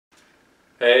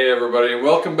Hey everybody,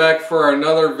 welcome back for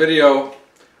another video.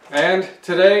 And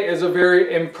today is a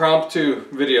very impromptu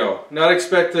video. Not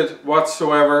expected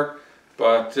whatsoever,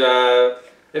 but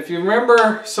if you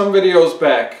remember some videos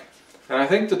back, and I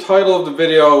think the title of the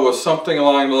video was something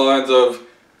along the lines of,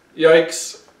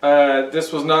 yikes,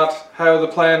 this was not how the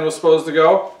plan was supposed to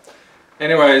go.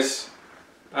 Anyways,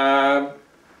 I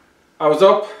was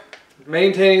up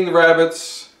maintaining the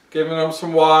rabbits, giving them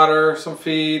some water, some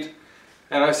feed,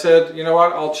 and I said, you know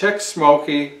what, I'll check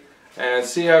Smokey and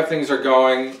see how things are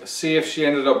going, see if she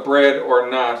ended up bred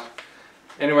or not.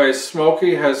 Anyways,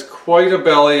 Smokey has quite a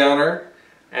belly on her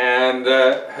and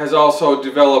has also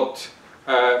developed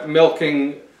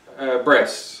milking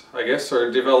breasts, I guess,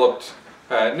 or developed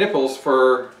nipples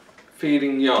for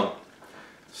feeding young.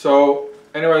 So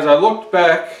anyways, I looked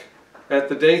back at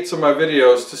the dates of my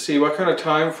videos to see what kind of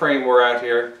time frame we're at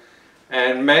here,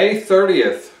 and May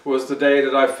 30th was the day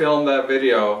that I filmed that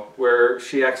video where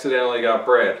she accidentally got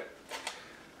bred.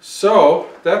 So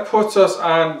that puts us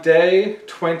on day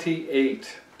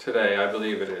 28 today, I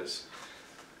believe it is.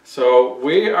 So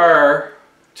we are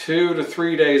 2 to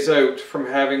 3 days out from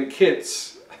having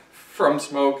kits from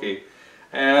Smokey,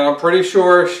 and I'm pretty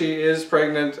sure she is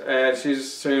pregnant and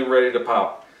she's soon ready to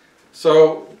pop.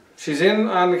 So she's in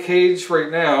on the cage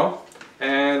right now,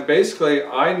 and basically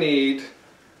I need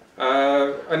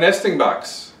a nesting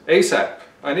box ASAP.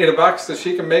 I need a box that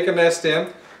she can make a nest in.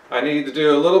 I need to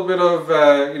do a little bit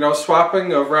of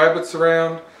swapping of rabbits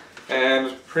around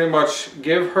and pretty much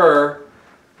give her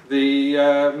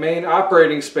the main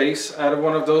operating space out of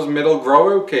one of those middle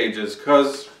grow-out cages,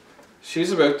 because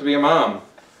she's about to be a mom.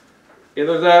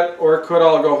 Either that, or it could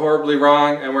all go horribly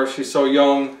wrong, and where she's so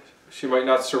young she might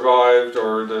not survive,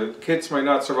 or the kids might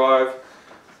not survive.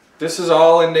 This is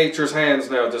all in nature's hands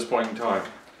now at this point in time.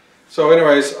 So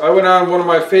anyways, I went on one of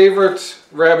my favorite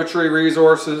rabbitry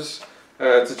resources.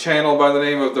 It's a channel by the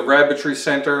name of the Rabbitry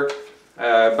Center.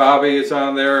 Bobby is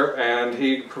on there and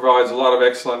he provides a lot of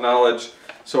excellent knowledge.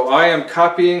 So I am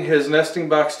copying his nesting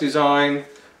box design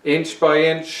inch by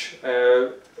inch.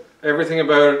 Everything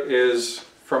about it is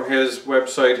from his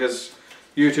website, his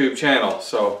YouTube channel.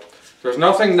 So there's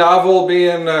nothing novel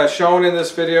being shown in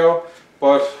this video,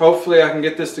 but hopefully I can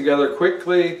get this together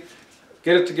quickly,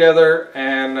 get it together,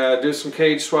 and do some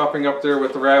cage swapping up there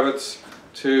with the rabbits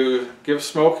to give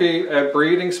Smokey a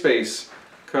breeding space,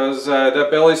 because that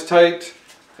belly's tight,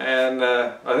 and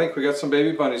I think we got some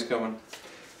baby bunnies coming.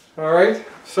 Alright,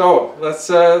 so let's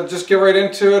just get right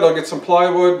into it. I'll get some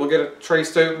plywood, we'll get it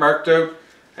traced out, marked out,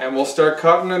 and we'll start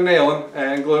cutting and nailing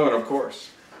and gluing, of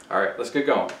course. Alright, let's get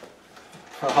going.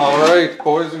 Alright,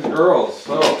 boys and girls,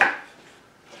 so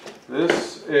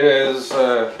this is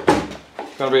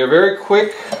going to be a very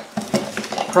quick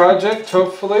project,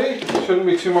 hopefully. Shouldn't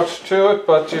be too much to it,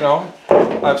 but you know,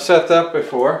 I've set that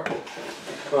before.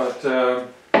 But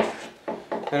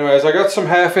anyways, I got some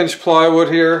 1/2-inch plywood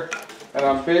here, and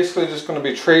I'm basically just going to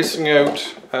be tracing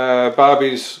out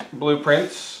Bobby's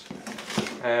blueprints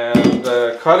and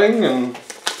cutting and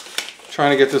trying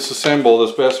to get this assembled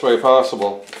as best way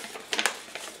possible.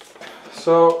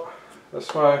 So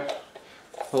that's my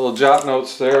little jot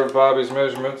notes there of Bobby's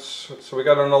measurements. So we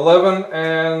got an 11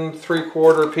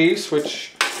 3/4 piece,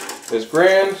 which is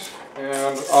grand,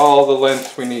 and all the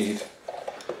length we need.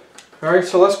 Alright,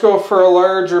 so let's go for a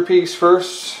larger piece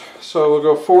first. So we'll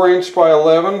go 4" by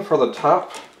 11 for the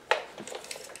top.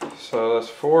 So that's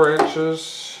 4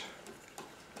 inches.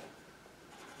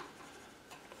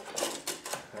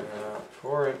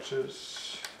 4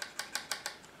 inches.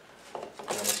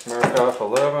 And let's mark off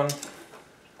 11.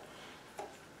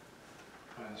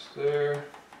 There.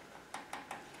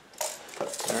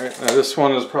 Alright, now this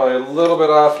one is probably a little bit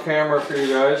off camera for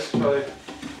you guys. Probably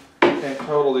can't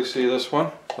totally see this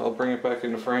one. I'll bring it back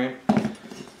into frame.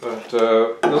 But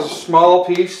this is a small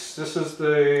piece. This is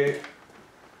the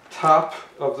top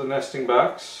of the nesting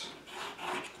box.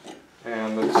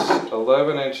 And it's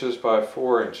 11 inches by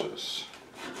 4 inches.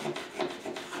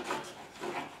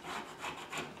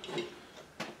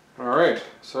 Alright,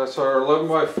 so that's our 11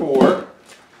 by 4.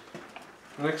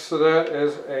 Next to that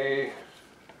is a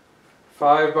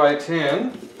 5 by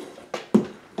 10.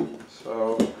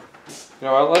 So, you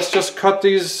know, let's just cut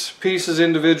these pieces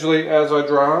individually as I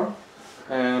draw them,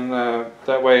 and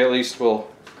that way at least we'll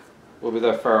be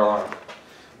that far along.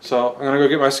 So I'm going to go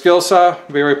get my skill saw,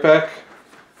 be right back,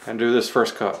 and do this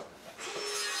first cut.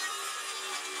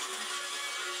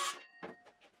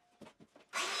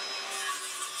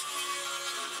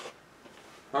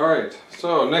 Alright,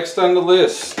 so next on the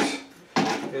list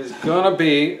is gonna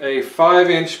be a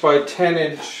 5" by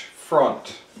 10"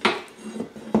 front.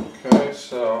 Okay,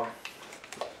 so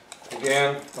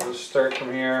Again, I'll just start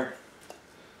from here,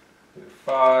 do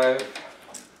 5.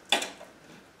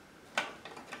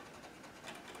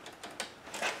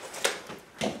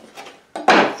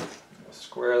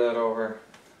 Square that over.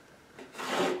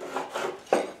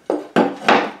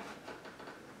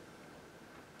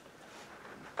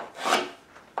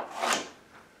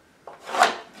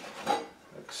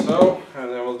 Like so, and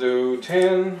then we'll do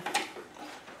 10.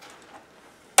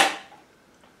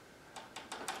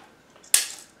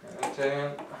 And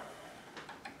 10.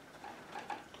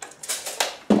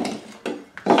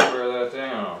 Square that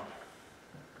down.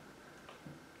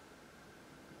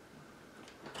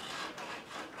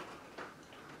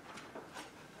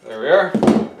 There we are,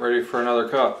 ready for another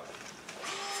cut.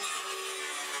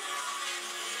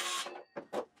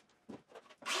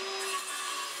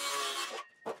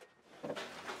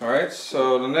 Alright,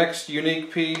 so the next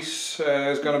unique piece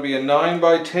is going to be a 9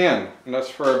 by 10, and that's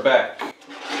for our back.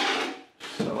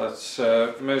 So let's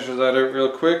measure that out real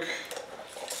quick.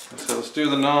 So let's do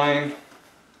the 9.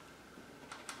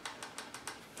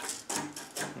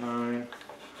 9.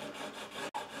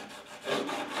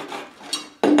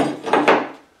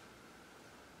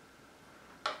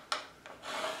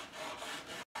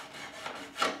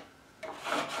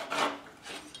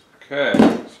 Okay,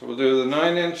 so we'll do the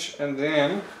 9" and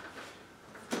then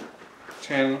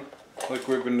 10 like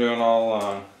we've been doing all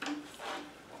along.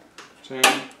 10,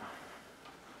 like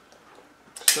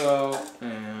so,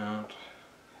 and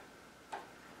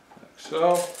like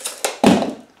so.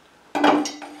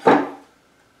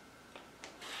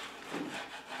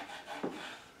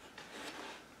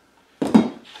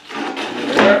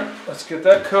 There, let's get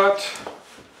that cut.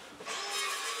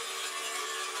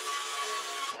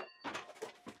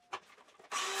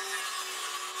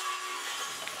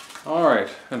 Alright,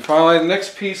 and finally the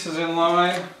next piece is in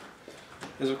line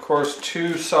is of course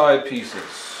 2 side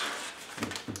pieces.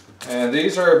 And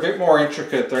these are a bit more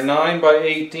intricate. They're 9 by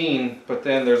 18, but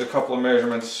then there's a couple of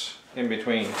measurements in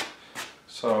between.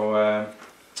 So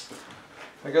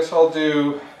I guess I'll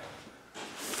do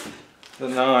the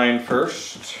 9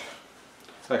 first.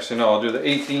 Actually no, I'll do the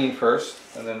 18 first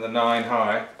and then the 9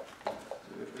 high. So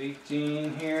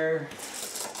 18 here.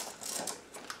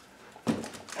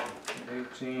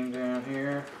 18 down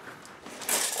here.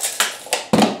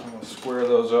 And we'll square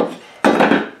those up.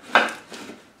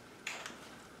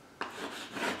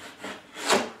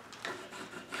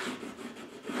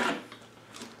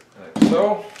 Like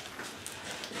so.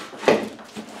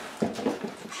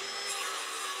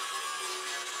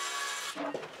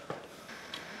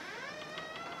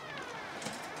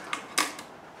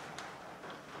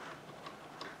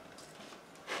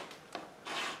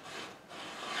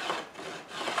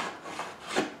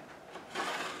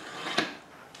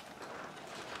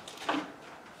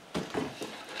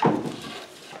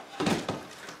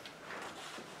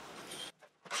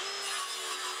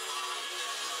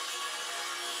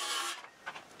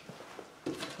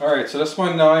 Alright, so that's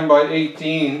my 9 by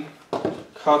 18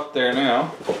 cut there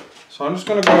now. So I'm just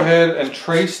going to go ahead and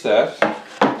trace that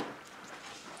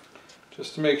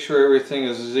just to make sure everything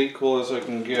is as equal as I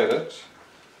can get it.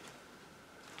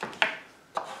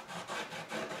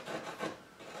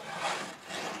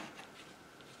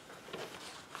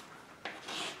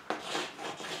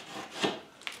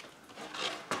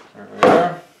 There we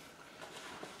are.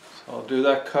 So I'll do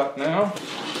that cut now.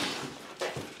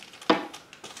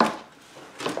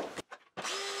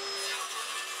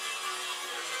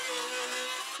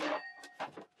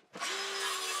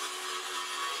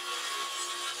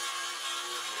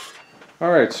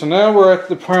 Alright, so now we're at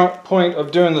the point of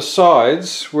doing the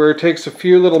sides, where it takes a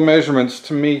few little measurements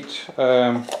to meet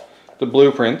the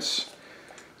blueprints.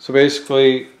 So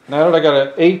basically, now that I got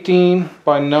an 18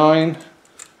 by 9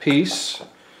 piece,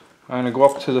 I'm going to go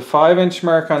up to the 5"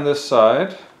 mark on this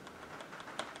side.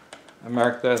 I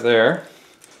mark that there.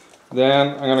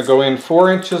 Then I'm going to go in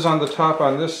 4" on the top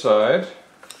on this side.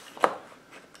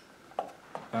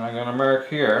 And I'm going to mark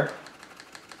here.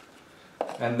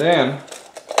 And then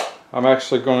I'm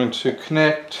actually going to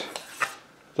connect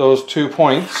those 2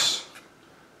 points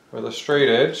with a straight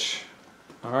edge.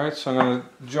 Alright, so I'm going to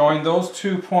join those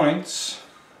 2 points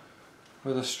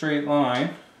with a straight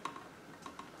line.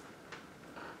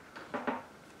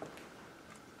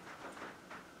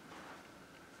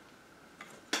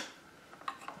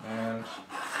 And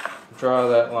draw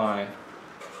that line.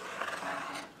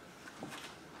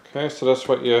 Okay, so that's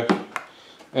what you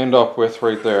end up with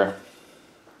right there.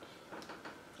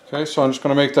 Okay, so I'm just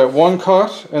going to make that 1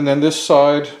 cut, and then this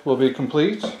side will be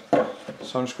complete.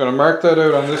 So I'm just going to mark that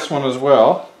out on this one as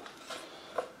well.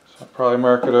 So I'll probably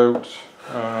mark it out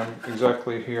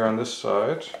exactly here on this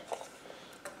side.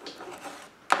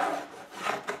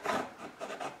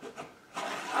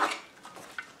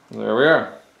 There we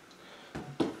are.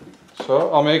 So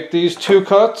I'll make these 2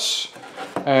 cuts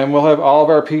and we'll have all of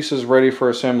our pieces ready for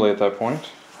assembly at that point.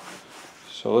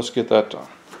 So let's get that done.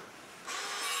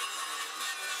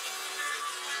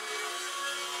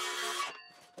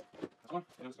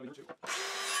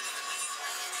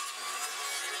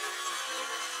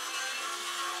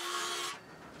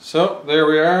 So there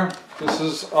we are. This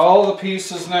is all the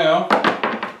pieces now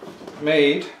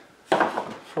made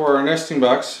for our nesting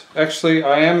box. Actually,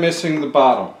 I am missing the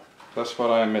bottom. That's what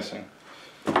I am missing.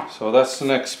 So that's the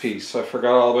next piece. I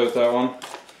forgot all about that one.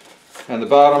 And the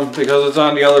bottom, because it's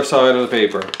on the other side of the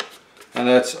paper. And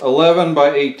that's 11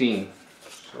 by 18.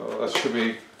 So that should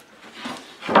be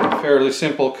a fairly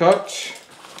simple cut.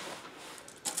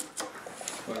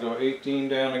 I'll go 18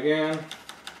 down again.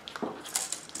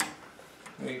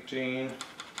 18.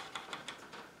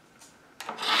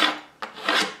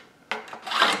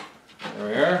 There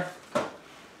we are.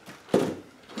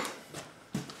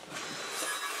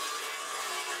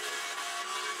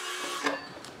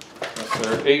 That's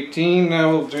our 18. Now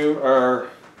we'll do our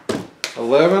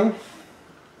 11.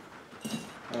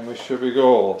 And we should be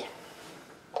gold.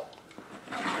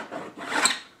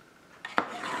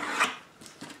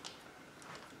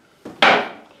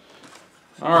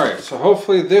 Alright, so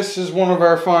hopefully this is one of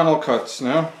our final cuts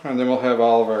now, and then we'll have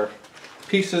all of our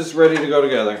pieces ready to go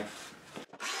together.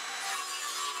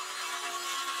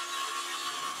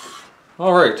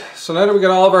 Alright, so now that we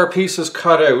got all of our pieces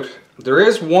cut out, there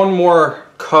is one more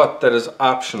cut that is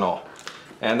optional,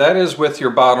 and that is with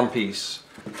your bottom piece.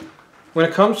 When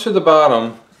it comes to the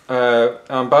bottom,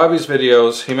 on Bobby's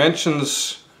videos, he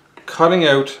mentions cutting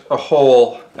out a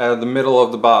hole at the middle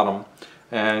of the bottom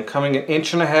and coming 1.5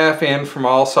 inches in from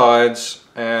all sides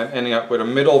and ending up with a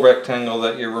middle rectangle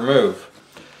that you remove.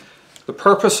 The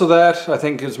purpose of that, I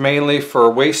think, is mainly for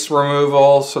waste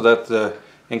removal, so that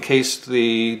in case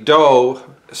the dough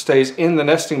stays in the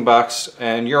nesting box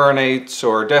and urinates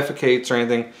or defecates or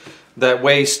anything, that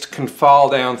waste can fall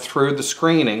down through the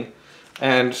screening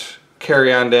and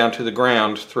carry on down to the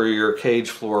ground through your cage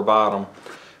floor bottom.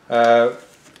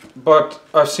 But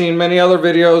I've seen many other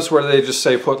videos where they just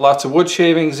say put lots of wood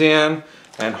shavings in,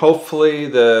 and hopefully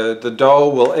the dough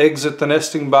will exit the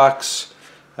nesting box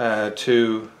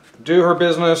to do her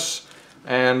business,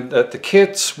 and that the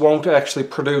kits won't actually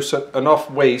produce enough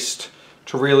waste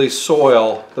to really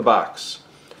soil the box.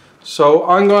 So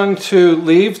I'm going to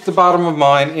leave the bottom of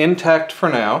mine intact for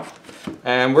now,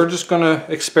 and we're just going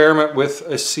to experiment with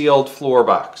a sealed floor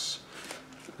box.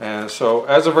 And so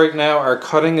as of right now, our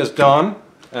cutting is done.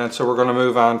 And so we're going to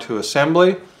move on to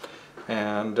assembly,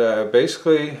 and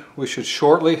basically we should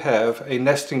shortly have a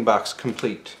nesting box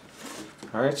complete.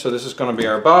 Alright, so this is going to be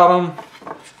our bottom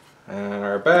and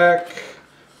our back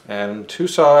and 2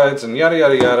 sides and yada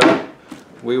yada yada.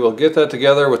 We will get that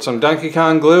together with some Donkey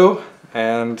Kong glue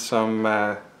and some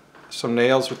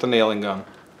nails with the nailing gun.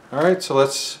 Alright, so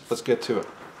let's get to it.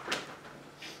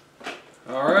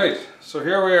 Alright, so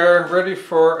here we are ready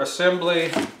for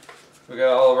assembly. We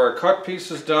got all of our cut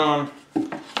pieces done.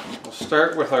 We'll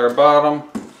start with our bottom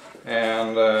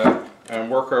and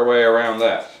work our way around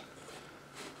that.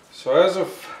 So as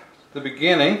of the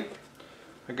beginning,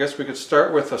 I guess we could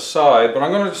start with the side, but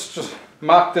I'm going to just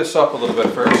mock this up a little bit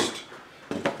first.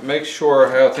 Make sure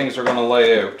how things are going to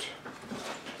lay out.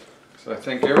 So I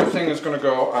think everything is going to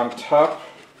go on top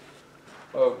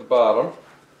of the bottom,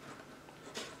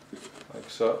 like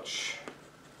such.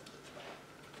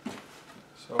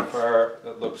 So far,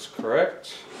 that looks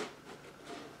correct.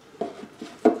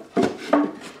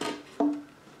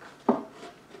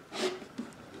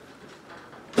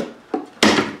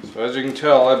 So as you can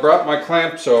tell, I brought my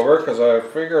clamps over because I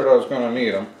figured I was going to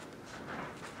need them.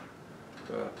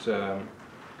 But so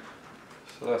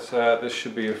that's that. This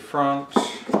should be a front,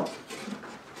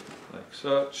 like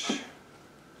such.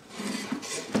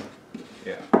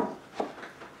 Yeah.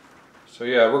 So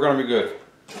yeah, we're going to be good.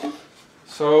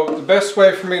 So the best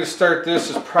way for me to start this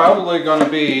is probably going to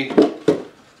be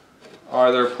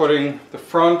either putting the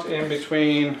front in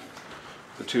between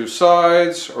the 2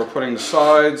 sides, or putting the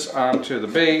sides onto the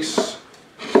base,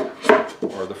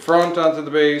 or the front onto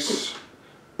the base.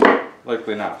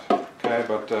 Likely not. Okay,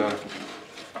 but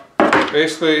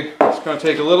basically it's going to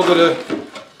take a little bit of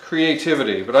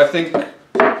creativity. But I think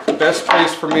the best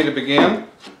place for me to begin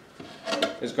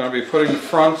is going to be putting the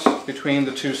front between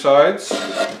the 2 sides.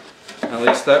 At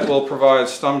least that will provide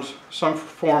some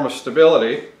form of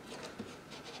stability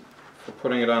for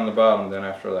putting it on the bottom then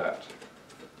after that.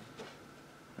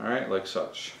 Alright, like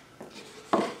such.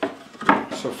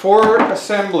 So for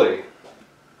assembly,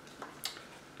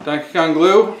 Donkey Kong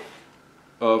glue,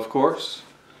 of course.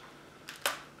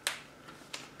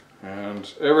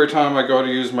 And every time I go to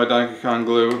use my Donkey Kong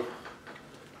glue,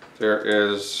 there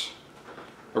is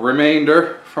a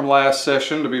remainder from last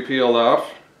session to be peeled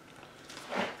off.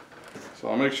 So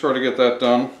I'll make sure to get that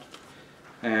done.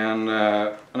 And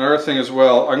another thing as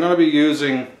well, I'm going to be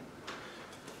using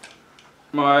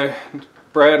my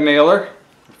brad nailer,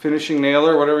 finishing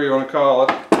nailer, whatever you want to call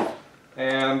it.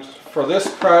 And for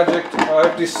this project,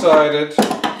 I've decided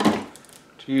to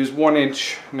use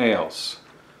 1-inch nails.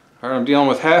 Alright, I'm dealing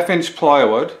with 1/2-inch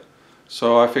plywood,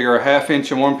 so I figure a 1/2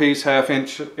 inch in one piece, 1/2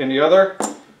 inch in the other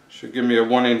should give me a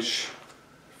 1-inch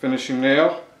finishing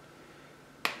nail,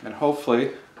 and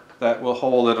hopefully that will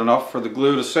hold it enough for the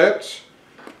glue to set,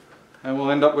 and we'll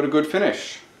end up with a good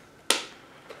finish.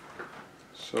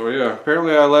 So yeah,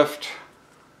 apparently I left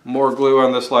more glue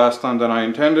on this last time than I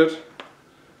intended,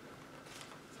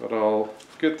 but I'll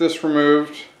get this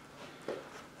removed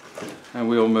and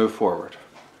we'll move forward.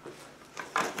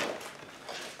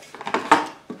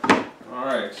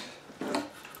 Alright,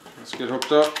 let's get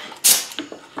hooked up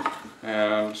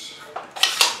and let's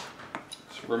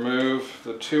remove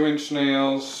the 2-inch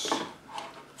nails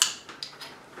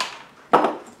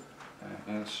and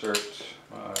insert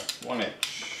my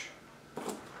 1-inch.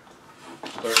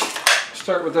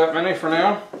 Start with that many for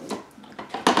now.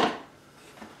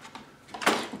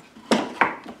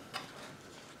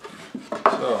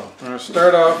 So I'm going to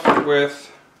start off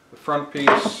with the front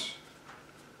piece,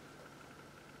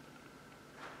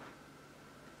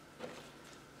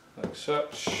 like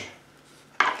such,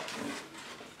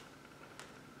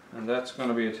 and that's going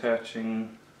to be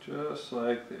attaching just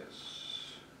like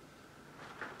this.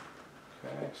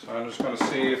 Okay, so I'm just going to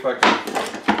see if I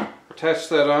can attach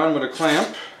that on with a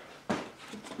clamp,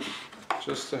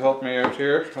 just to help me out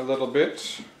here a little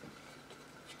bit.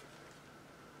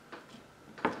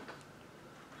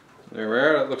 There we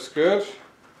are, that looks good.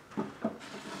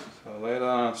 So lay it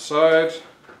on its side.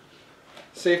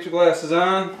 Safety glasses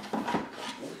on.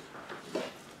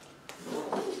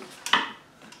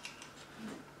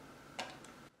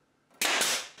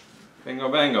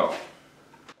 Bingo bango.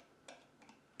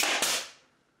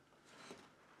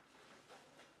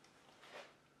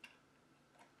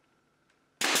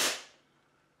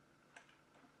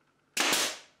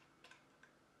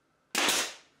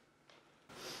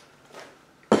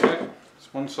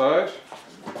 One side.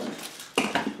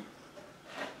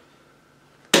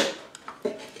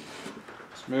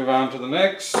 Let's move on to the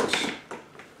next.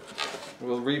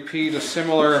 We'll repeat a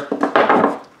similar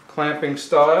clamping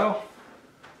style.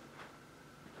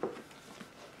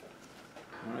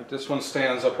 Alright, this one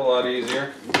stands up a lot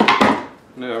easier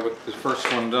now with the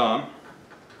first one done.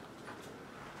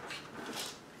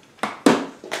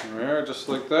 There we are, just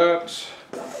like that.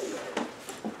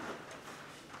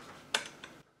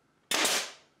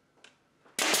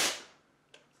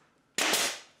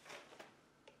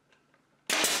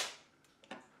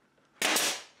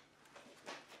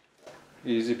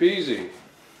 Easy peasy.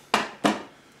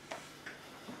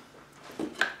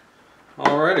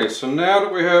 Alrighty, so now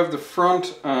that we have the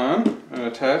front on and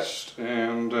attached,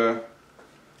 and I'm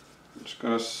just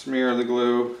going to smear the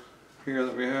glue here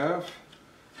that we have.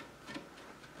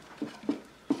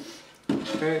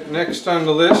 Okay, next on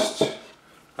the list,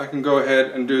 I can go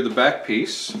ahead and do the back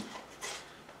piece.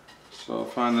 So I'll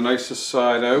find the nicest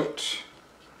side out.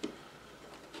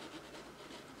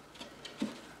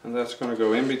 And that's going to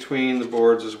go in between the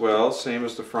boards as well, same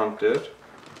as the front did. So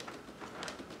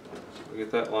we'll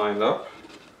get that lined up.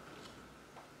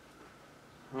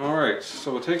 Alright,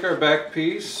 so we'll take our back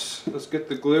piece, let's get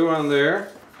the glue on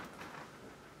there.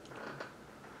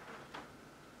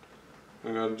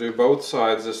 I'm going to do both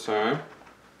sides this time.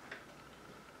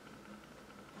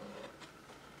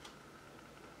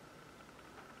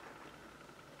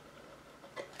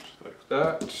 Just like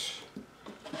that.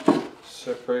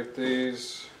 Separate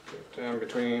these. Down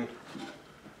between,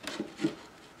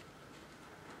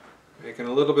 making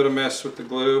a little bit of mess with the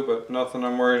glue, but nothing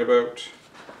I'm worried about.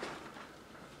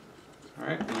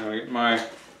 Alright, I'm going to get my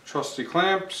trusty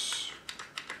clamps.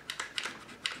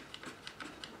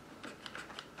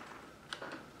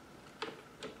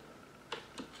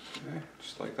 Okay,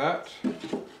 just like that.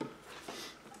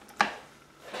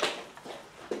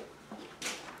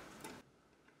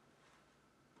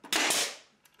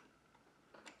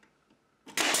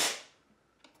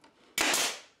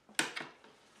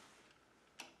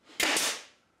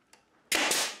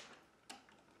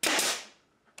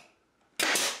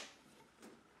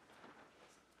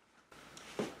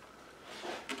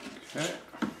 Okay,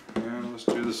 and let's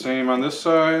do the same on this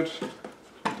side.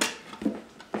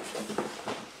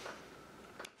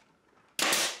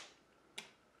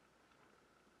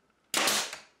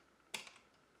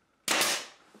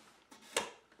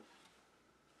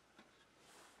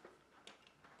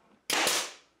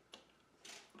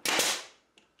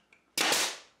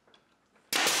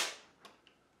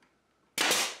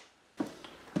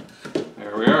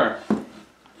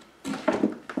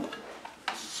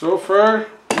 So far,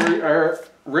 we are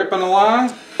ripping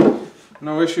along.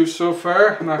 No issues so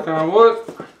far, knock on wood.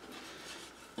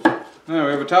 Now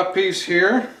we have a top piece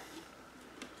here.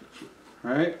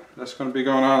 Right, that's going to be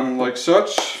going on like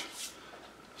such.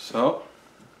 So,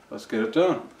 let's get it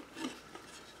done.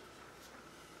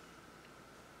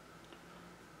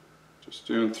 Just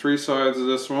doing 3 sides of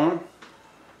this one.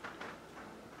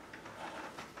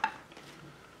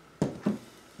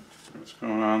 It's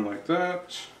going on like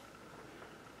that.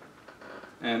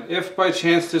 And if by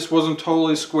chance this wasn't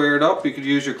totally squared up, you could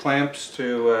use your clamps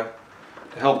to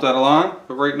help that along.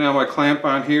 But right now my clamp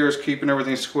on here is keeping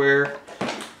everything square.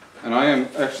 And I am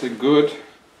actually good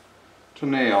to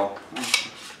nail.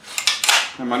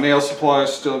 And my nail supply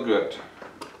is still good.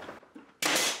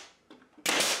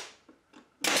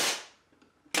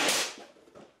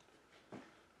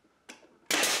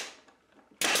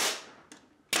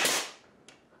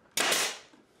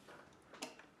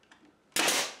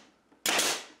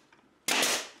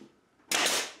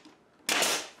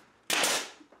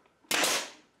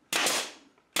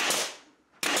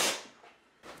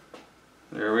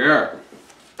 There we are.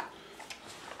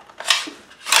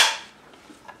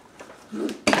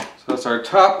 So that's our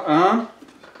top on,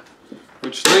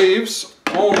 which leaves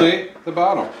only the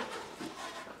bottom.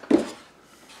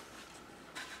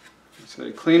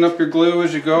 So clean up your glue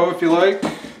as you go if you like.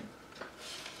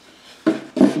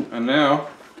 And now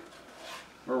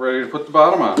we're ready to put the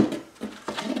bottom on.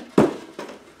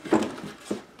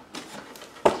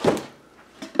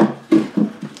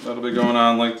 That'll be going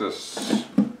on like this.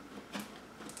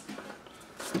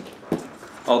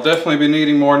 I'll definitely be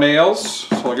needing more nails,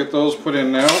 so I'll get those put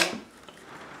in now.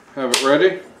 Have it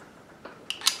ready.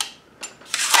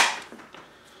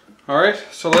 Alright,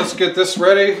 so let's get this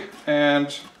ready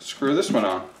and screw this one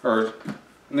on, or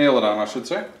nail it on I should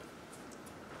say.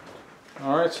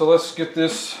 Alright, so let's get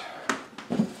this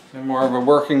in more of a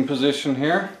working position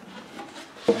here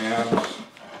and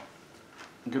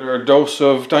get our dose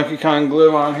of Donkey Kong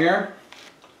glue on here.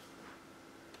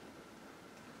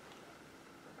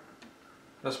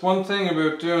 That's one thing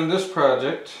about doing this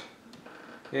project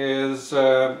is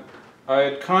I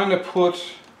had kind of put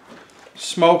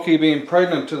Smokey being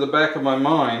pregnant to the back of my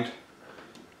mind.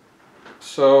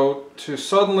 So to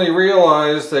suddenly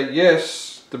realize that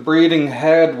yes, the breeding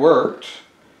had worked,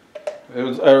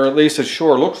 or at least it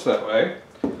sure looks that way,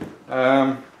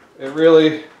 it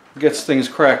really gets things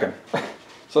cracking.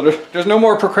 So there's no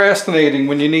more procrastinating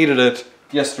when you needed it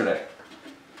yesterday.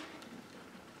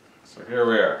 So here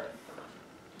we are.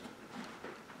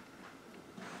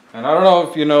 And I don't know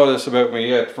if you know this about me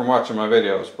yet from watching my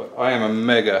videos, but I am a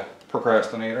mega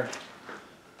procrastinator.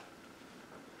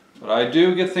 But I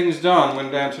do get things done when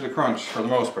down to the crunch for the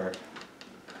most part.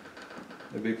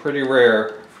 It'd be pretty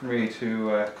rare for me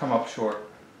to come up short.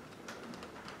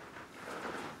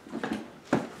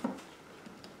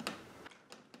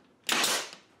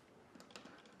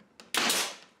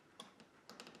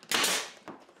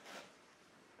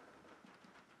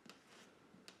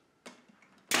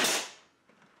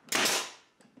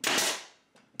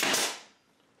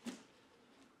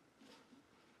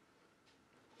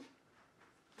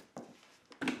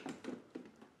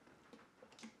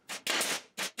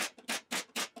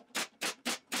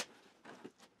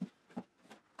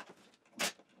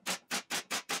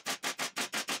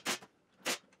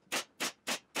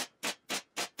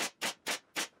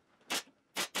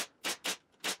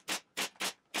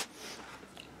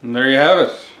 And there you have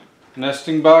it.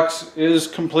 Nesting box is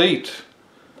complete.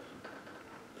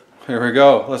 Here we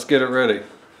go. Let's get it ready.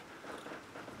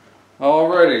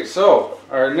 Alrighty, so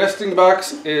our nesting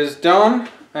box is done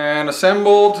and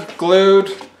assembled,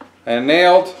 glued and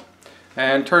nailed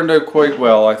and turned out quite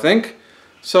well, I think.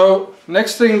 So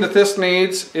next thing that this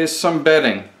needs is some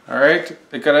bedding. Alright,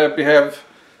 it gotta have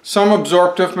some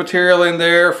absorptive material in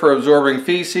there for absorbing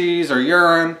feces or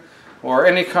urine or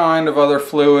any kind of other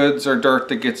fluids or dirt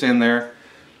that gets in there.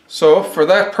 So for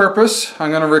that purpose, I'm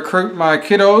going to recruit my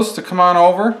kiddos to come on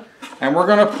over and we're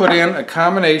going to put in a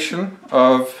combination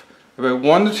of about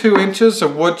 1 to 2 inches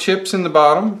of wood chips in the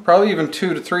bottom, probably even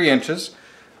 2 to 3 inches,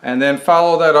 and then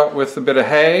follow that up with a bit of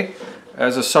hay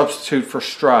as a substitute for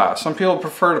straw. Some people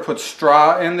prefer to put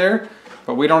straw in there,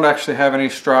 but we don't actually have any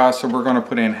straw, so we're going to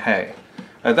put in hay.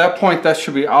 At that point, that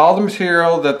should be all the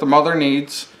material that the mother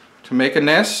needs to make a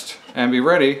nest and be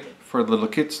ready for the little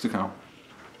kids to come.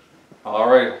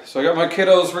 Alright, so I got my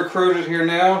kiddos recruited here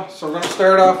now. So we're going to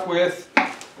start off with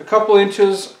a couple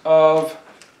inches of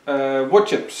wood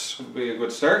chips. Would be a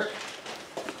good start.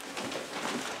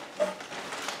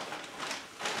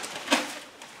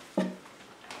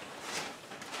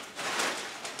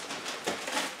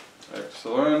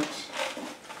 Excellent.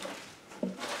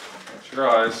 Watch your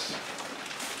eyes.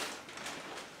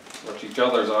 Watch each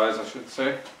other's eyes, I should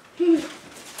say.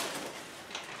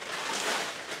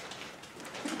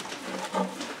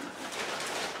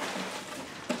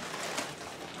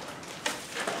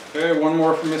 Okay, one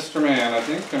more from Mr. Man, I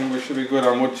think, and we should be good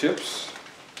on wood chips.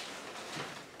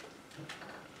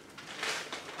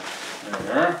 There we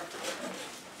are.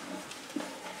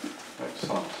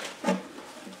 Excellent.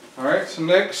 Alright, so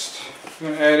next I'm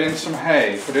going to add in some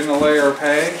hay. Put in a layer of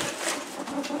hay.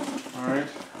 Alright,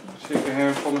 take a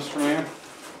handful, Mr. Man.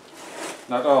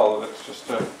 Not all of it, just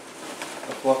a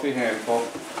fluffy handful.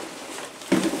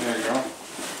 There you go.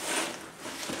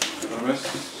 Gonna miss.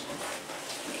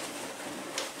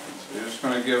 So you're just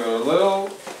going to give it a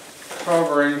little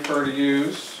covering for her to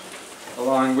use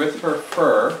along with her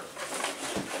fur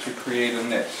to create a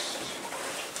nest.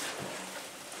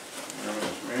 There,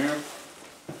 Mr. Man.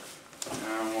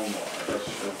 And one more.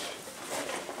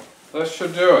 That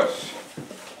should do it.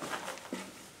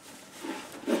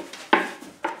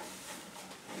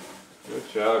 Good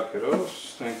job,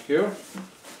 kiddos. Thank you.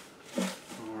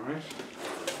 Alright.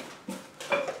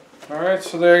 Alright,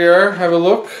 so there you are. Have a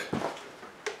look.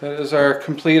 That is our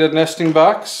completed nesting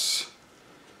box.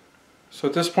 So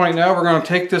at this point now we're going to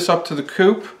take this up to the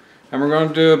coop and we're going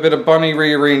to do a bit of bunny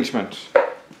rearrangement.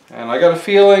 And I got a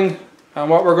feeling on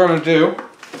what we're going to do.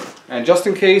 And just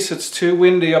in case it's too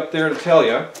windy up there to tell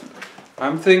you,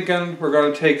 I'm thinking we're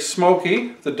going to take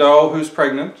Smokey, the doe who's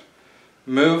pregnant,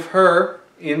 move her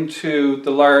into the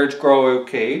large grow-out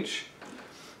cage.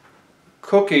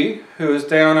 Cookie, who is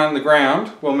down on the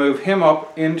ground, we'll move him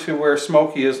up into where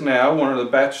Smokey is now, one of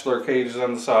the bachelor cages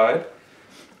on the side.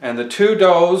 And the two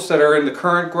does that are in the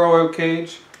current grow-out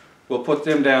cage, we'll put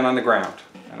them down on the ground.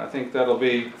 And I think that'll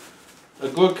be a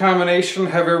good combination,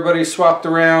 have everybody swapped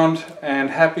around and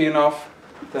happy enough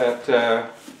that,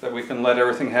 that we can let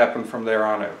everything happen from there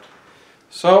on out.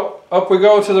 So, up we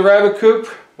go to the rabbit coop.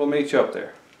 We'll meet you up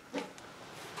there.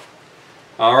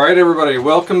 Alright everybody,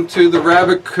 welcome to the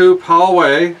rabbit coop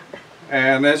hallway,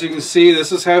 and as you can see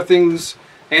this is how things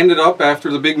ended up after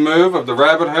the big move of the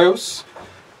rabbit house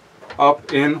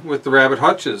up in with the rabbit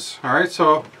hutches. Alright,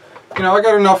 so you know I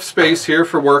got enough space here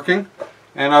for working,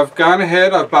 and I've gone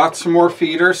ahead, I've bought some more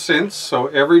feeders since, so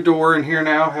every door in here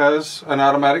now has an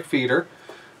automatic feeder.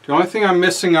 The only thing I'm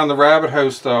missing on the rabbit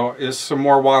house though is some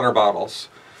more water bottles,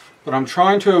 but I'm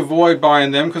trying to avoid buying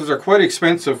them because they're quite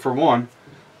expensive for one.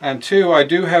 And two, I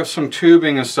do have some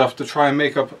tubing and stuff to try and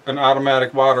make up an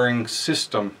automatic watering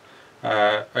system,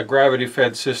 a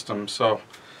gravity-fed system. So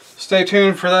stay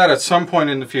tuned for that at some point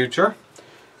in the future.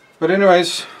 But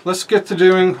anyways, let's get to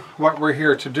doing what we're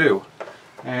here to do.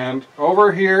 And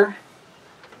over here,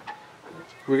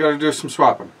 we got to do some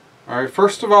swapping. Alright,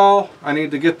 first of all, I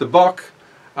need to get the buck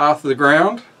off the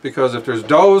ground, because if there's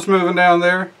does moving down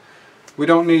there, we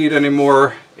don't need any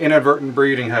more inadvertent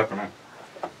breeding happening.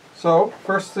 So,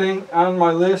 first thing on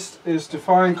my list is to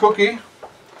find Cookie.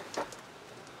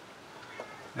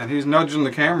 And he's nudging the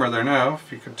camera there now,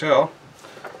 if you could tell.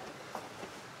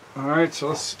 Alright, so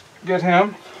let's get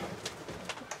him.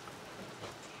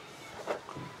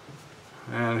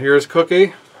 And here's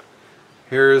Cookie.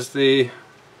 Here's the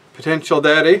potential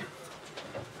daddy.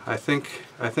 I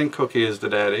think Cookie is the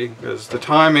daddy, because the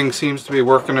timing seems to be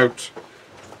working out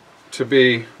to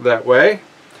be that way.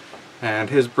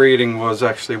 And his breeding was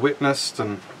actually witnessed,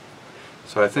 and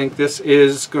so I think this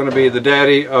is going to be the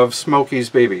daddy of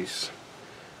Smokey's babies.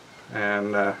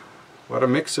 And what a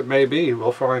mix it may be,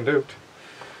 we'll find out.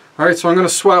 Alright, so I'm going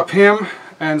to swap him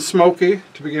and Smokey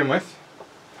to begin with.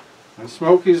 And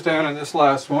Smokey's down in this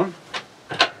last one.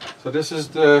 So this is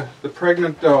the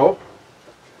pregnant doe.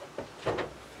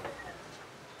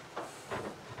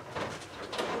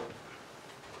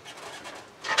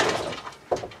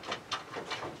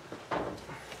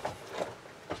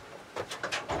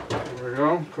 There we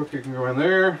go, Cookie can go in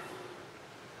there.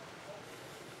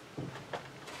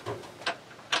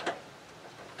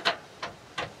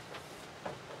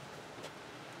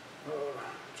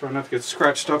 Try not to get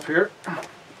scratched up here.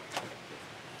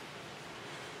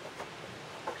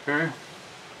 Okay.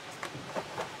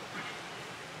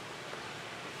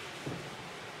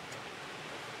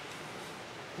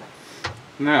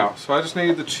 Now, so I just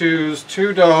need to choose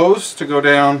two does to go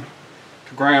down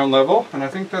to ground level, and I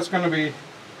think that's going to be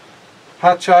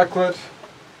Hot Chocolate,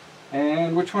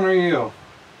 and which one are you?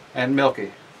 And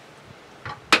Milky.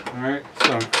 Alright,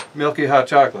 so Milky Hot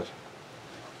Chocolate.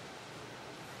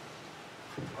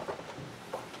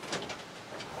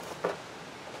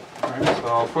 Alright, so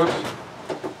I'll put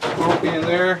Smokey in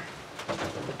there,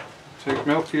 take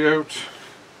Milky out,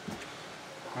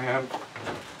 and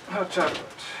Hot Chocolate.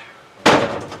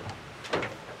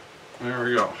 There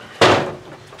we go.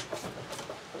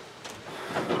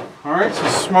 Alright, so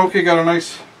Smokey got a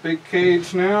nice big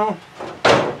cage now.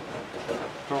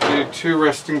 Don't need 2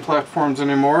 resting platforms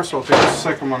anymore, so I'll take the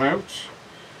second one out.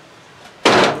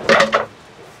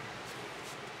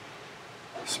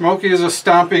 Smokey is a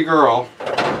stompy girl.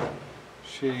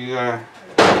 She's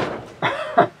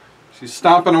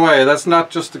stomping away. That's not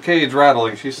just the cage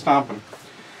rattling, she's stomping.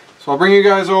 So I'll bring you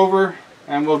guys over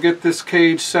and we'll get this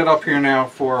cage set up here now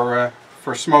for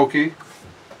Smokey,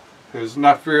 who's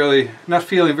not feeling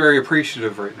very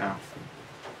appreciative right now.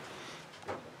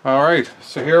 Alright,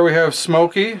 so here we have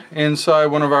Smokey inside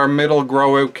one of our middle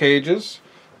grow out cages.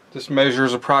 This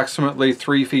measures approximately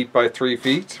 3 feet by 3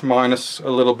 feet, minus a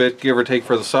little bit give or take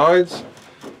for the sides.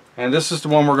 And this is the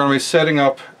one we're going to be setting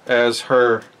up as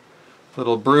her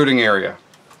little brooding area.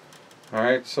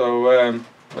 Alright, so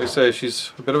like I say,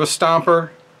 she's a bit of a stomper.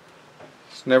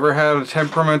 She's never had a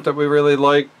temperament that we really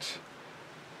liked.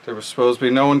 There was supposed to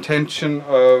be no intention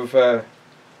of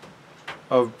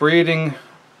breeding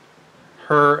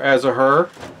her as a her,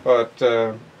 but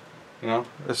you know,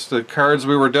 it's the cards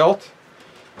we were dealt.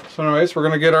 So anyways, we're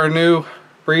going to get our new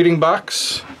breeding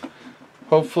box.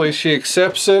 Hopefully she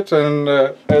accepts it, and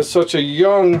as such a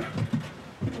young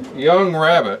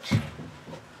rabbit,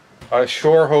 I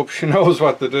sure hope she knows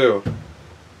what to do,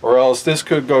 or else this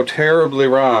could go terribly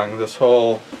wrong, this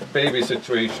whole baby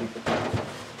situation.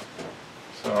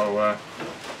 So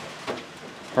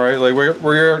alright, like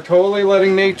we're totally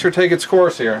letting nature take its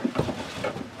course here.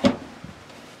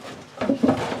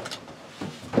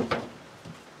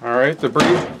 Alright,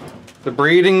 the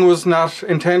breeding was not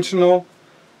intentional.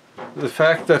 The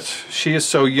fact that she is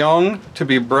so young to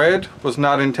be bred was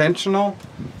not intentional.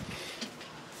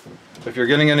 If you're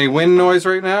getting any wind noise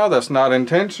right now, that's not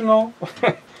intentional.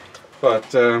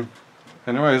 But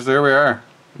anyways, there we are.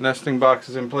 The nesting box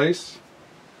is in place.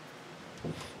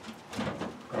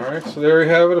 Alright, so there we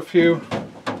have it, a few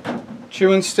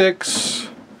chewing sticks.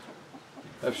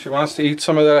 If she wants to eat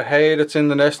some of that hay that's in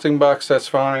the nesting box, that's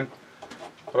fine.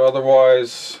 But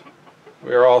otherwise,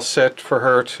 we are all set for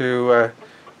her to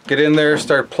get in there,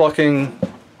 start plucking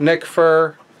neck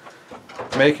fur,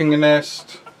 making a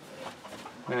nest,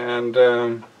 and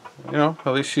you know,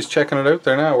 at least she's checking it out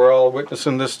there now. We're all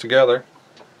witnessing this together.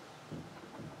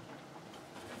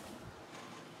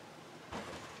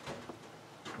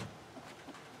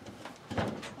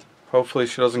 Hopefully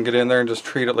she doesn't get in there and just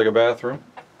treat it like a bathroom.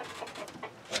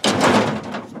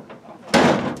 Oh,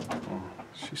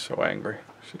 she's so angry.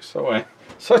 She's so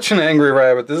such an angry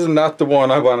rabbit. This is not the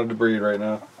one I wanted to breed right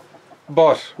now.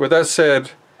 But with that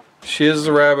said, she is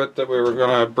the rabbit that we were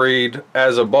going to breed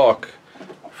as a buck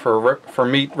for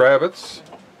meat rabbits.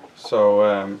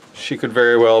 So she could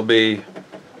very well be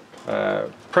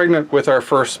pregnant with our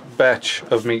first batch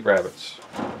of meat rabbits.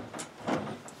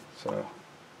 So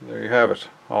there you have it,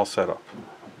 all set up.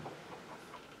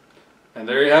 And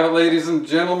there you have it, ladies and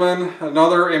gentlemen,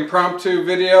 another impromptu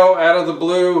video out of the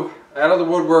blue, out of the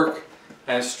woodwork,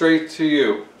 and straight to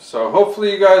you. So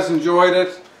hopefully you guys enjoyed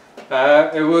it.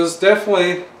 It was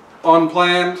definitely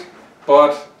unplanned,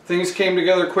 but things came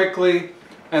together quickly,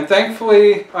 and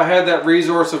thankfully I had that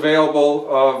resource available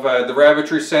of the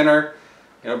Rabbitry Center.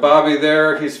 You know, Bobby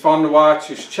there, he's fun to watch.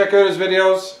 You should check out his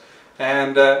videos,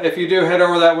 and if you do head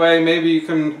over that way, maybe you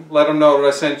can let him know that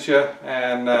I sent you,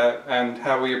 and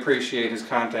how we appreciate his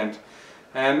content.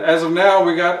 And as of now,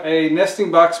 we got a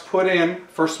nesting box put in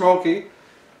for Smokey,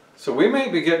 so we may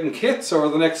be getting kits over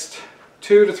the next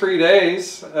 2 to 3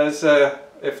 days, as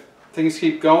if things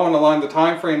keep going along the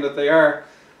time frame that they are.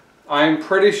 I'm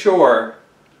pretty sure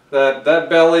that that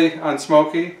belly on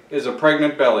Smokey is a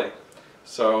pregnant belly.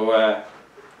 So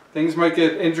things might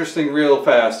get interesting real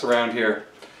fast around here.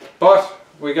 But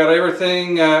we got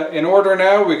everything in order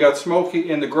now. We got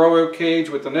Smokey in the grow out cage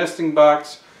with the nesting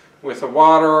box, with a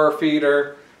waterer,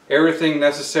 feeder, everything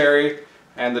necessary.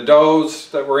 And the does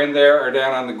that were in there are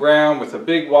down on the ground with a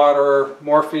big waterer,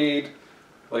 more feed.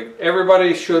 Like,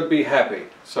 everybody should be happy.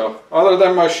 So, other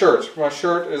than my shirt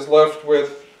is left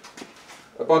with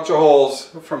a bunch of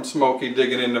holes from Smokey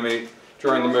digging into me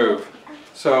during the move.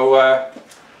 So,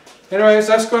 anyways,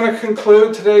 that's going to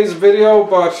conclude today's video,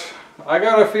 but I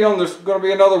got a feeling there's going to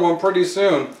be another one pretty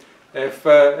soon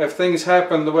if things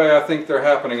happen the way I think they're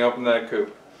happening up in that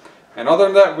coop. And other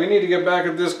than that, we need to get back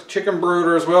at this chicken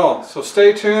brooder as well. So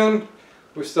stay tuned.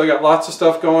 We've still got lots of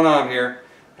stuff going on here.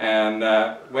 And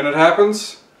when it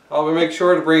happens, I'll make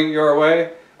sure to bring it your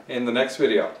way in the next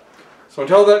video. So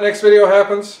until that next video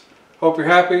happens, hope you're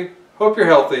happy, hope you're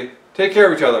healthy, take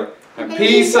care of each other, and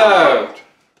peace out!